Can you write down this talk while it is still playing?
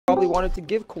probably wanted to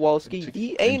give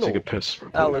Kowalski anal. Take a piss.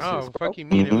 Alice's, Oh, bro. fucking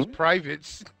mean it was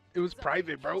private. It was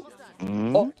private, bro.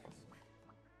 Oh,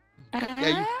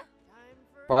 Yeah, you.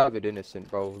 private innocent,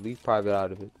 bro. Leave private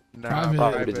out of it. Nah,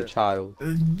 Private is a child.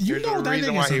 You There's know a that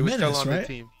reason why nigga's he a was still menace, on the right?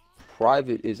 team.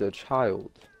 Private is a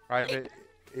child. Private,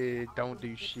 don't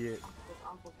do shit.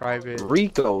 Private.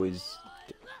 Rico is.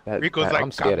 Rico's like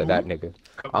I'm scared of that nigga.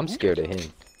 I'm scared of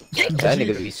him. That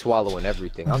nigga be swallowing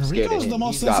everything. I'm scared of Rico's the him.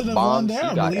 most He's got sensitive one bombs. there,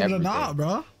 He got believe it or everything. not,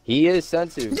 bro. He is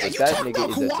sensitive, Yeah, but you that talking nigga about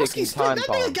is a Kowalski ticking time that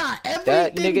bomb. nigga got That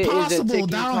everything nigga is a possible ticking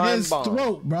down time his bomb.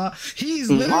 throat, bro. He's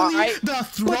literally the But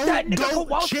throat that nigga goat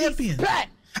Kowalski's champion. fat.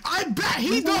 I bet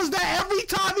he does that every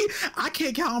time I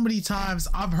can't count how many times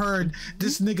I've heard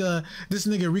this nigga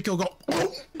Rico go,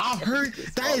 oh! I've heard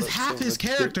that is half his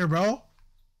character, bro.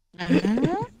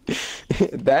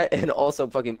 That and also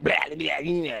fucking.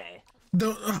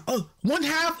 The one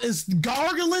half is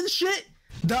gargling shit,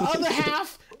 the other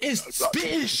half is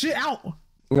spitting shit out.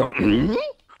 What did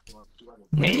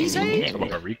he say?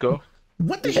 About Rico?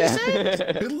 What did he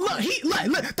say? Look,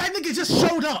 that nigga just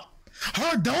showed up,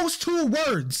 heard those two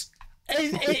words,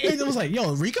 and it was like,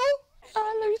 yo, Rico?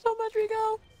 I love you so much,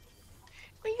 Rico.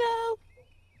 Rico.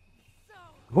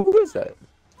 Who is that?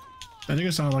 That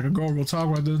nigga sounded like a girl will talk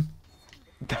right then.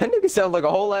 That nigga sound like a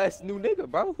whole ass new nigga,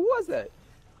 bro. Who was that?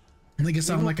 Nigga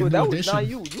sound like a that new was addition. not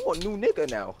you. You a new nigga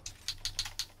now.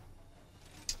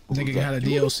 Nigga had a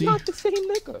You was DLC. not the same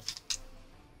nigga.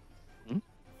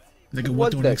 Nigga Who went was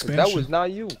through an that? 'Cause expansion. that was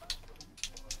not you.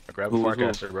 I grabbed the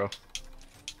forecaster, bro.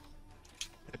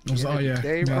 It was, oh yeah,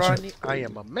 Hey, gotcha. Rodney, I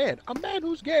am a man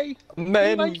who's gay.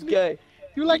 Man like who's me? gay.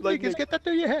 You like Like niggas? niggas. Get that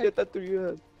through your head. Get that through your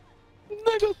head.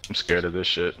 Nigga. I'm scared of this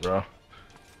shit, bro.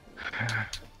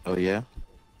 Oh yeah.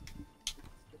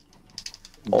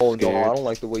 Oh no, I don't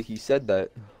like the way he said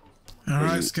that. All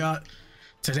right, Scott.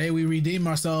 Today we redeem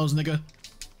ourselves, nigga.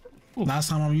 Last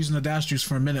time I'm using the dash juice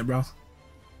for a minute, bro.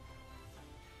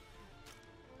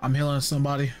 I'm healing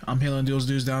somebody. I'm healing those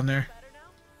dudes down there.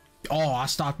 Oh, I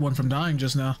stopped one from dying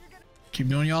just now. Keep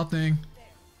doing y'all thing.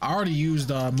 I already used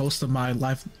most of my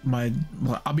life.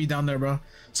 I'll be down there, bro.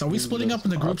 So are we splitting up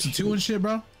into groups of 2 and shit,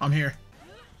 bro? I'm here.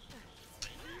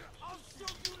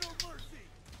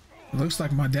 Looks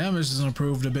like my damage has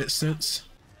improved a bit since.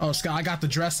 Oh, Scott, I got the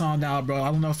dress on now, bro.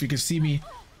 I don't know if you can see me,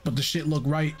 but the shit look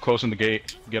right. Closing the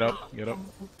gate. Get up. Get up.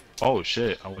 Oh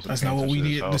shit. I wasn't. That's paying not what we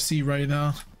attention need this to see right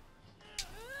now.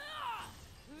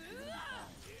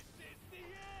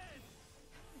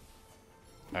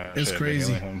 health. It's Shit,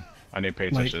 crazy. been healing him. I need to pay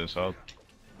attention to this health.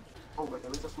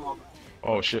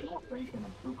 Oh shit.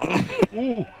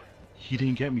 Ooh. He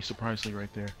didn't get me surprisingly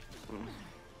right there.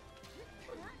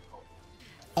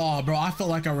 Oh, bro, I felt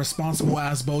like a responsible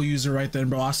ass bow user right then,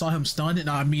 bro. I saw him stunned and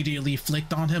I immediately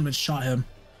flicked on him and shot him.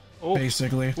 Oh.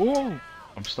 Basically. Ooh.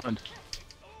 I'm stunned.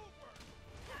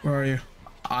 Where are you?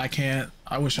 I can't.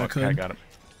 I wish I could. I got him.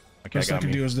 Okay, Best I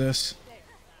can do is this.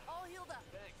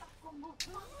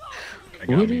 I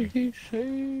got me.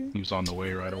 He was on the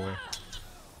way right away.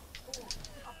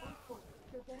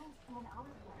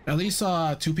 At least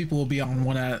 2 people will be on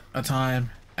one at a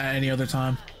time at any other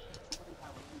time.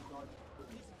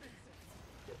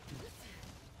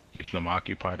 Keep them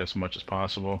occupied as much as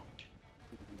possible.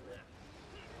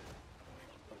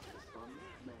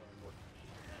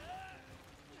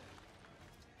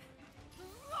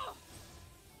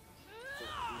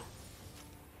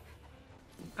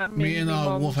 Me and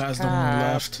Wolf has the one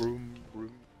left.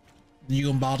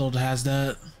 Egan Bottled has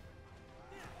that.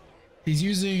 He's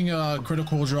using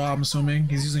critical draw, I'm assuming.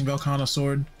 He's using Velkhana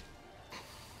sword.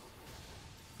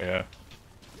 Yeah.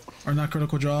 Or not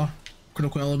critical draw.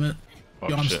 Critical element. Oh,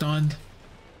 Yo, I'm shit. stunned.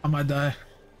 I might die.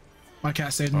 My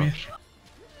cat saved Oh, me. shit.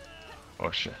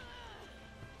 Oh shit.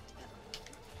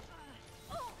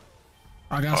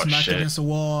 I got Oh, smacked shit. against the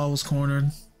wall. I was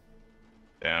cornered.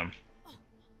 Damn.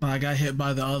 I got hit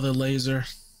by the other laser.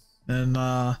 And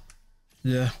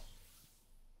yeah.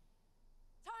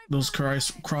 Those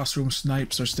crossroom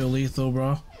snipes are still lethal,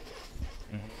 bro.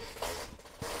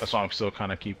 That's why I'm still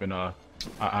kind of keeping an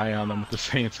eye on them at the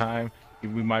same time. We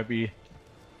might be.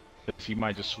 He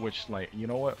might just switch, like, you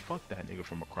know what? Fuck that nigga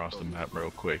from across the map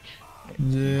real quick.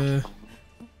 Yeah.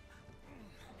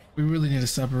 We really need to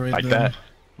separate Like them. that.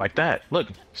 Like that. Look,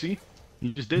 see?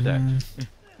 You just did that.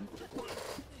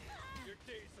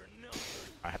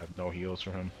 I have no heals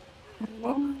for him.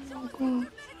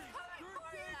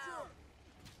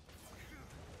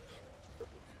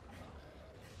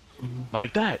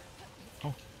 Like that.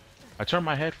 Oh, I turned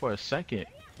my head for a second,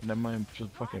 and then my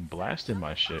just fucking blasted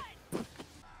my shit.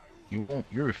 You won't.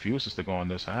 You refuses to go on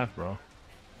this half, bro.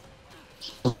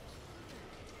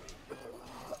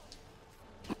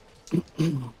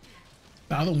 The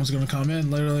other one's gonna come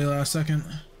in literally last second.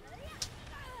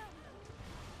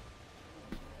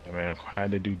 Yeah, man, I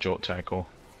had to do jolt tackle.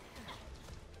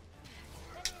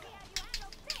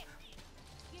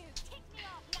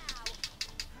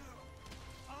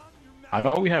 I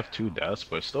know we have 2 deaths,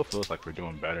 but it still feels like we're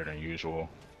doing better than usual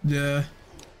Yeah.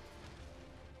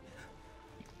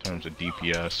 in terms of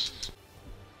DPS.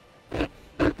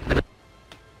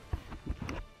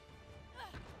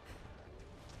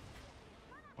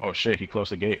 Oh shit, he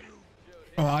closed the gate.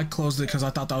 Oh, I closed it because I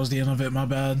thought that was the end of it. My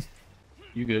bad.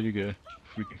 You good, you good.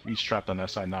 He's trapped on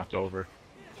that side, knocked over.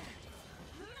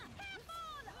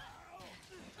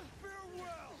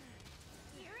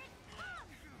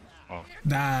 Oh.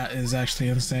 That is actually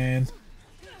insane.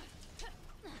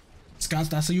 Scott,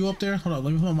 that's you up there? Hold on,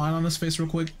 let me put mine on his face real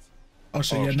quick. Oh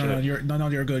shit, Oh, yeah, no, shit. no,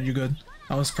 you're good, you're good.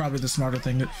 That was probably the smarter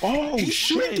thing. That he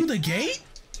shooting through the gate?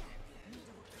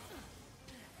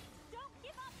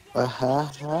 Uh-huh.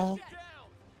 Uh-huh.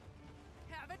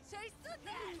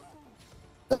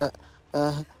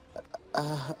 Oh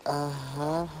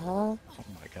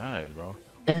my god, bro.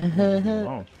 Leave me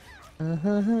alone.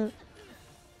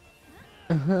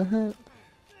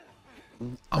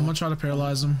 I'm gonna try to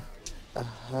paralyze him. The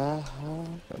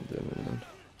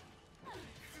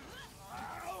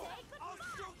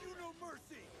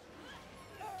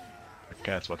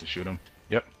cat's about to shoot him.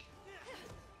 Yep.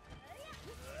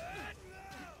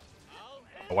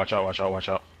 Oh, watch out, watch out, watch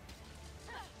out.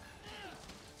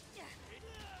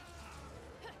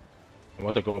 I'm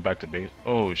about to go back to base.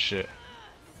 Oh shit.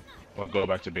 I'll go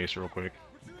back to base real quick.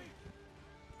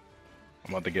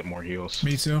 I'm about to get more heals.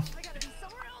 Me too.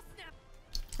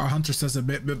 Our hunter says the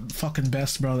bit fucking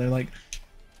best, bro. They're like,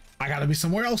 I gotta be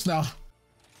somewhere else now.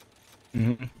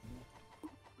 Mm-hmm.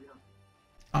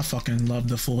 I fucking love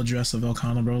the full dress of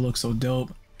Elkanah, bro. It looks so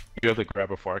dope. You have to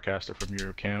grab a Farcaster from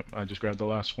your camp. I just grabbed the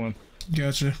last one.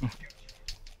 Gotcha.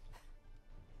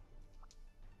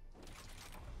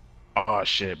 Oh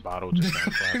shit, bottle just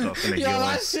got flapped up in the Yo, healing.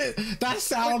 that shit, that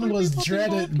sound was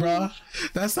dreaded, bro.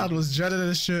 That sound was dreaded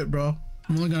as shit, bro.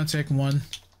 I'm only gonna take one,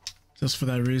 just for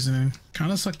that reasoning.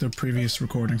 Kind of like the previous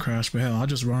recording crash, but hell, I'll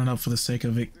just run it up for the sake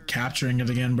of it, capturing it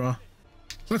again, bro.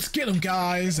 Let's get him,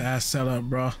 guys. Ass set up,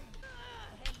 bro.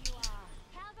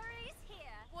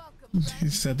 He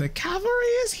said the cavalry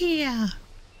is here.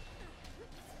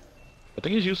 I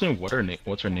think he's using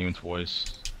what's her name's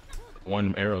voice.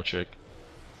 One arrow chick.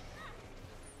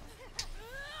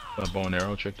 That bow and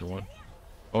arrow chick, the one.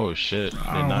 Oh shit.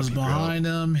 I was behind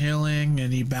him, healing,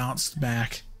 and he bounced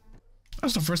back.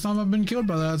 That's the first time I've been killed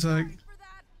by that attack.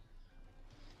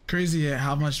 Crazy at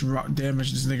how much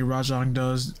damage this nigga Rajang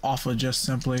does off of just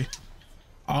simply.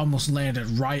 I almost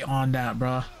landed right on that,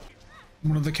 bruh.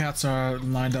 One of the cats are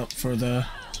lined up for the...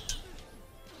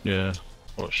 Yeah.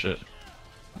 Oh shit.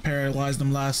 Paralyzed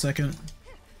him last second.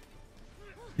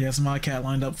 Yes, my cat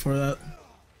lined up for that.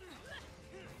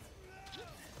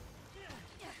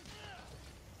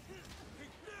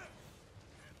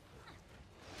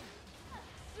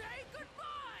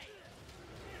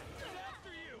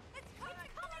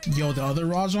 Yo, the other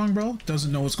Rajang, bro,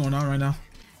 doesn't know what's going on right now.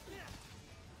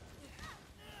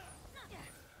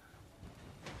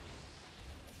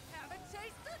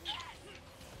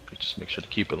 Just make sure to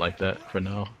keep it like that for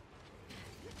now.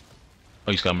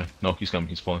 Oh, he's coming. No, he's coming.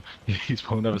 He's pulling. He's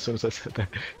pulling up as soon as I said that.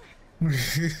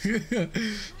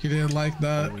 He didn't like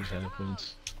that. Always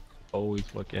happens. Always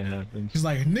fucking happens. He's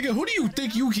like, nigga, who do you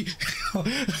think you...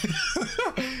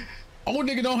 Oh,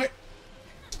 nigga, don't hit.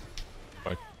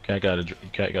 Cat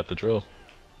got the drill.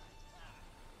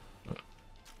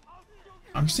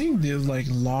 I'm seeing these like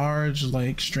large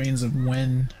like strains of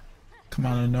wind come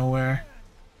out of nowhere. I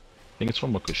think it's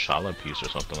from a Kushala piece or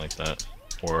something like that,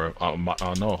 or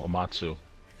no, Amatsu.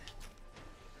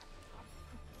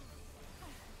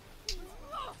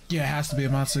 Yeah, it has to be a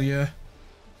Matsu, yeah.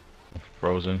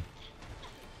 Frozen.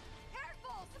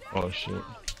 Oh shit!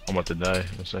 I'm about to die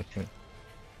in a second.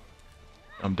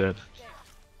 I'm dead.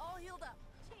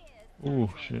 Ooh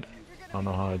shit! I don't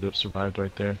know how I survived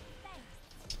right there.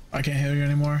 I can't heal you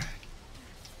anymore.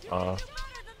 I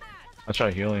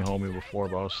tried healing homie before,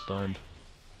 but I was stunned.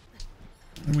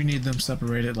 We need them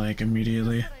separated like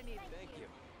immediately.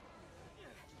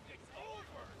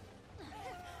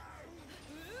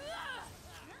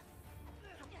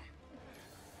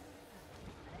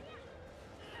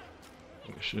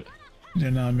 Oh shit!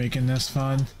 They're not making this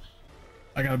fun.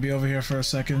 I gotta be over here for a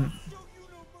second.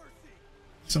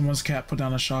 Someone's cat put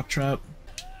down a shock trap.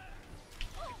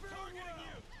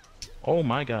 Oh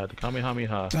my god, the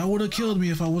Kamehameha. That would have killed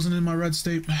me if I wasn't in my red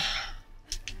state.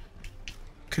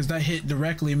 Cause that hit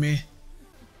directly me.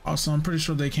 Also, I'm pretty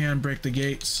sure they can break the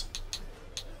gates.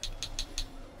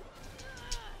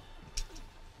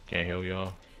 Can't heal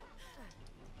y'all.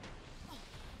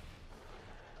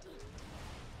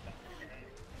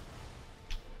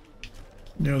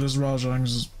 Yo, this Rajang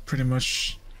is pretty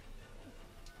much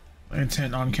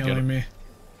intent on killing me.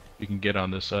 You can get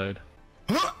on this side.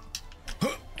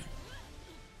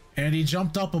 And he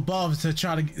jumped up above to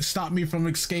try to stop me from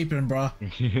escaping, bro.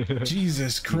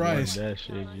 Jesus Christ. That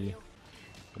shit, G.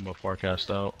 I'm a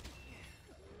forecast out.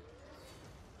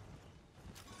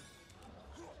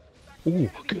 Ooh,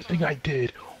 good thing I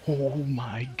did. Oh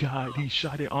my god, he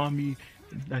shot it on me.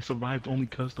 I survived only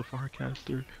cause the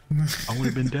Farcaster. I would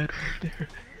have been dead right there.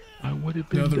 I would have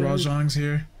been The other dead. Rajang's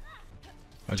here.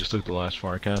 I just took the last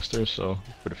Farcaster, so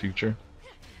for the future,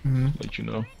 let you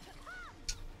know.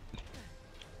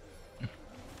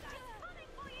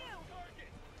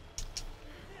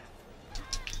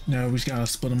 No, we just gotta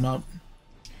split them up.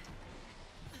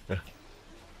 Yeah.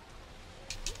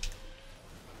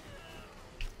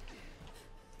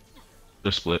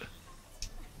 They're split.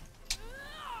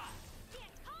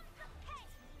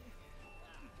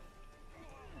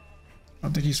 I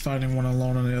think he's fighting one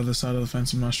alone on the other side of the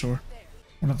fence, I'm not sure.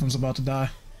 One of them's about to die.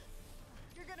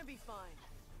 You're gonna be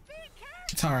fine.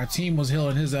 Entire team was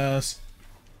healing his ass.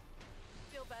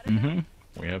 Feel better?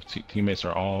 We have teammates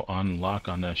are all on lock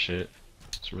on that shit.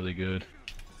 It's really good.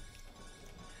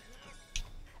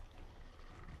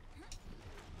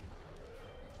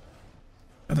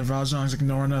 And the Rajang's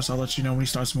ignoring us. I'll let you know when he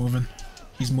starts moving.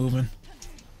 He's moving.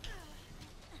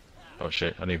 Oh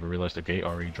shit, I didn't even realize the gate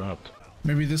already dropped.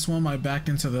 Maybe this one might back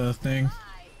into the thing.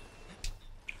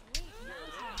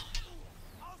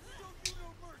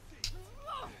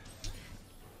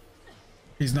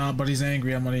 He's not, but he's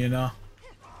angry. I'm letting you know.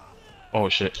 Oh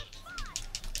shit.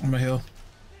 I'm a heal.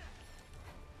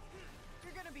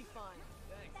 You're gonna be fine.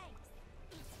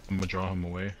 I'm gonna draw him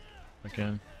away. I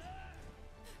can.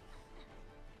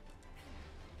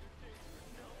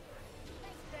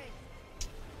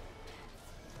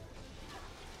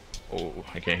 Oh,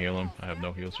 I can't heal him. I have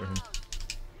no heals for him.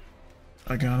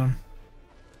 I got him.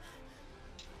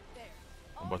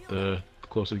 How about the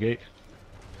close the gate?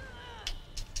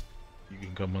 You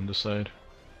can come on this side.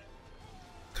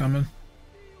 Coming.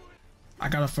 I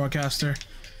got a forecaster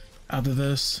out of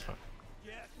this.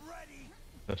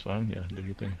 That's fine. Yeah, do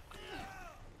your thing.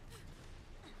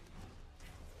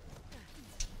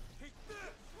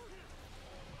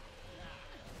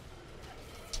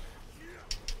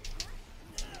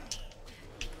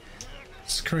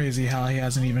 It's crazy how he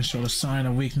hasn't even showed a sign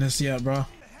of weakness yet, bro.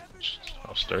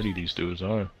 How sturdy these dudes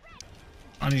are.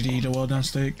 I need to eat a well done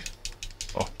steak.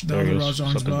 Oh, The there other he goes.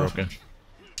 Rajang's Something buff. broken.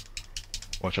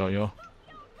 Watch out, y'all.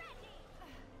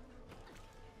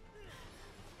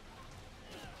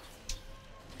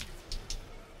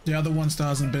 The other one still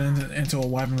hasn't been into a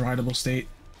wide and rideable state.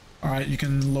 Alright, you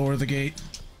can lower the gate.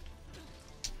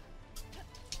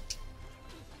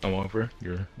 I'm over.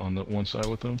 You're on the one side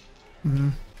with them.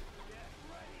 In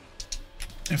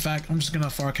fact, I'm just gonna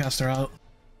forecaster out.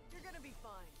 You're gonna be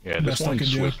fine. Yeah, this Best I one can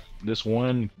do. this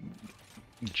one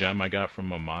gem I got from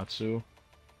Mamatsu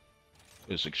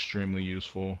is extremely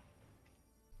useful.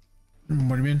 What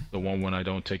do you mean? The one when I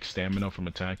don't take stamina from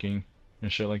attacking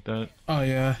and shit like that. Oh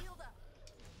yeah.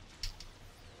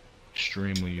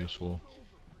 Extremely useful.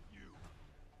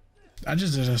 I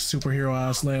just did a superhero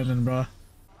ass landing, bro.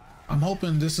 I'm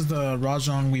hoping this is the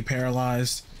Rajang we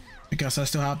paralyzed, because I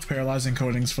still have paralyzing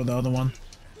coatings for the other one.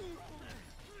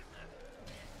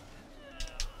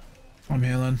 I'm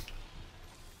healing.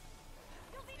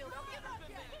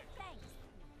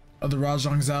 Other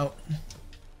Rajang's out.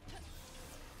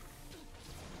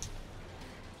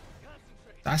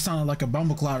 That sounded like a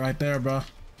bumbleclot right there, bro.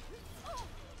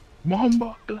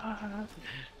 Mamba Glad.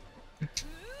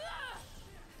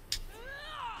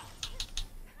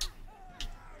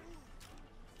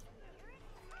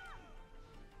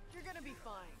 You're gonna be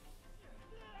fine.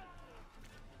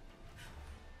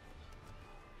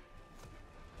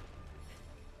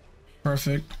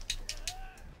 Perfect.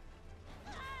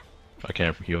 I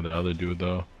can't heal the other dude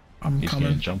though. I'm He's coming.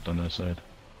 getting jumped on that side.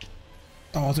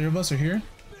 All three of us are here?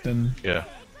 Then Yeah.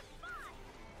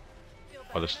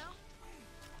 Oh, this.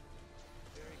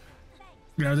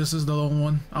 yeah, this is the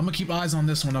one. I'm gonna keep eyes on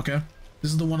this one, okay?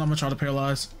 This is the one I'm gonna try to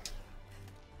paralyze.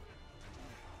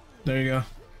 There you go.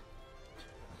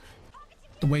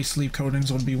 The weight sleep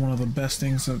coatings would be one of the best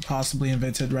things that possibly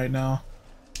invented right now.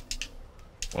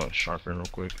 Oh, sharpen real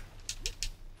quick.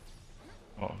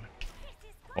 Oh.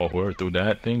 Oh, whoever threw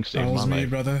that thing saved That was my me, life.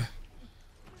 brother.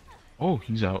 Oh,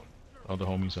 he's out. Oh, the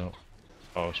homie's out.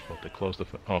 Oh, I was supposed to close the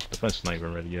oh, the fence is not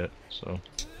even ready yet, so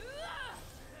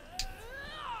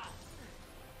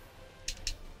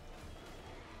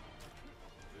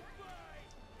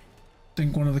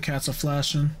think one of the cats are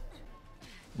flashing.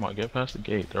 Come on, get past the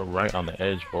gate. They're right on the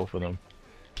edge, both of them.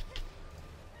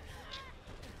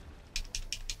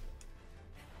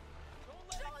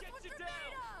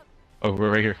 Oh, we're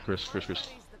right here, Chris. 3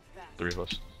 of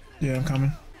us. Yeah, I'm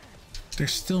coming.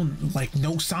 There's still like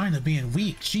no sign of being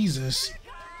weak. Jesus.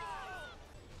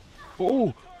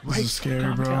 Oh, this is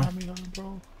scary, bro.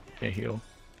 Can't heal.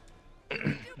 I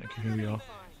can heal y'all.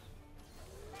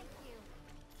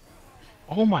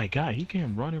 Oh my god, he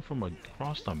came running from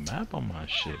across the map on my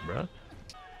shit, bro.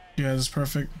 Yeah, that's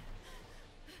perfect.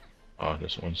 Oh,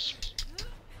 this one's...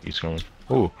 He's coming.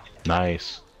 Oh,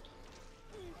 nice.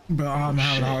 But I'm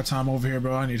having a hard time over here,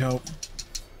 bro. I need help.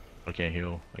 I can't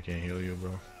heal. I can't heal you,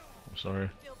 bro. I'm sorry.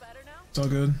 It's all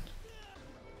good.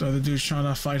 The other dude's trying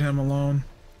to fight him alone.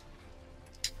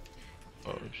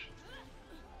 Oh,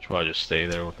 should probably just stay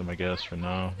there with him, I guess, for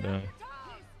now. Then,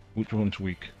 which one's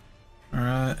weak? All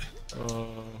right.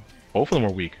 Both of them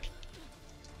are weak.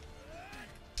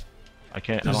 I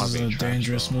can't. This I don't is have any a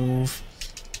dangerous move.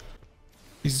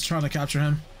 He's trying to capture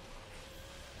him.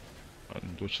 On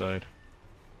which side?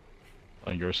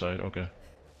 On your side, okay.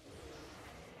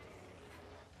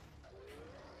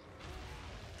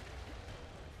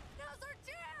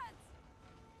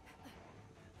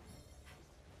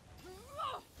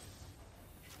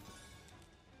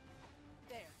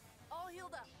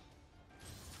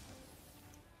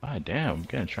 God damn, I'm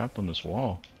getting trapped on this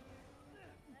wall.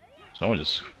 Someone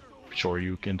just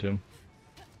shoryukened him.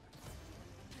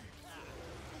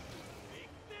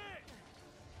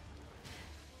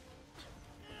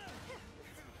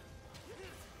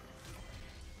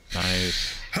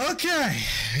 Nice. Okay.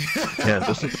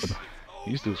 Yeah,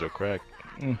 these dudes are cracked.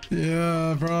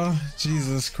 Yeah, bro.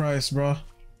 Jesus Christ, bro.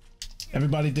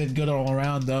 Everybody did good all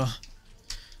around, though.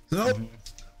 Nope.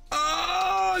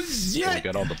 Oh, shit. Well, we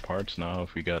got all the parts now.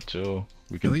 If we got two,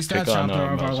 we can at least pick that on,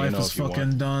 chapter of our life is if you fucking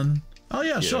want. done. Oh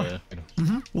yeah, sure.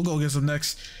 We'll go get some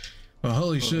next. Oh,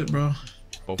 holy shit, bro.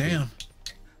 Damn.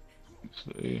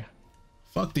 See.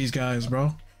 Fuck these guys,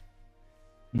 bro.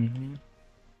 Mm-hmm.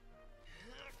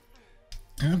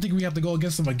 I don't think we have to go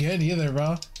against them again either,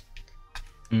 bro.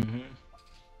 Mm-hmm.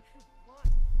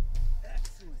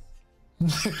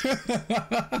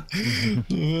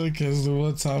 Because the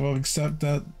one time I'll accept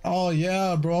that. Oh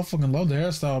yeah, bro. I fucking love the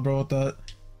hairstyle, bro, with that.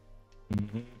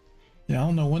 Yeah, I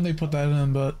don't know when they put that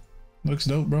in, but looks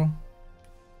dope, bro.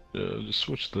 Yeah, just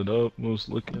switched it up. I was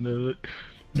looking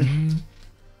at it.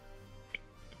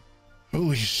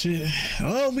 Holy shit.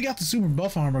 Oh, we got the super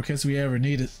buff armor in case we ever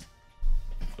need it.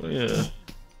 Oh, yeah.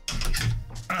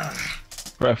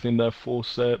 Crafting that full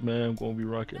set, man. I'm gonna be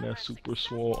rocking that super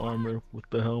swole armor with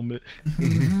the helmet.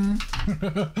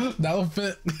 That'll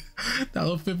fit.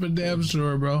 That'll fit for damn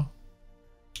sure, bro.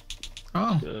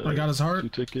 Oh, I got his heart. 2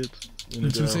 tickets. The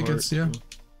 2 tickets, yeah.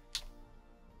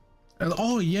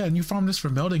 Oh yeah, and you farm this for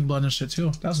melting blood and shit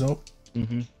too. That's dope.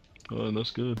 Oh,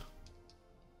 that's good.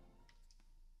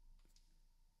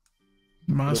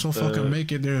 Might as well fucking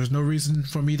make it. There's no reason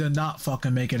for me to not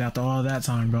fucking make it after all that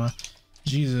time, bro.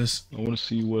 Jesus. I want to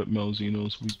see what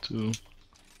Malzino's weak to.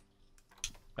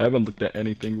 I haven't looked at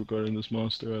anything regarding this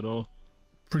monster at all.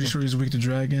 Pretty sure he's weak to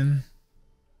dragon.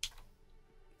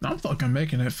 I'm fucking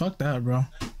making it. Fuck that, bro.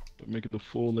 Make it the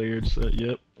full layered set.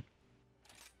 Yep.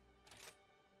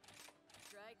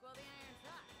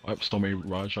 Wipe so many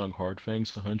Rajang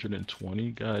Hardfangs,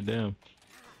 120. God damn.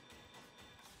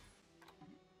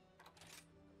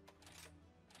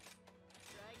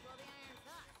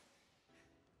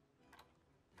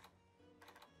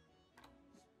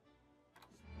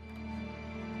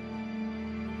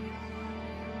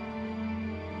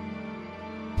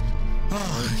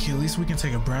 Oh, at least we can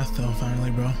take a breath though,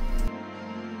 finally, bro.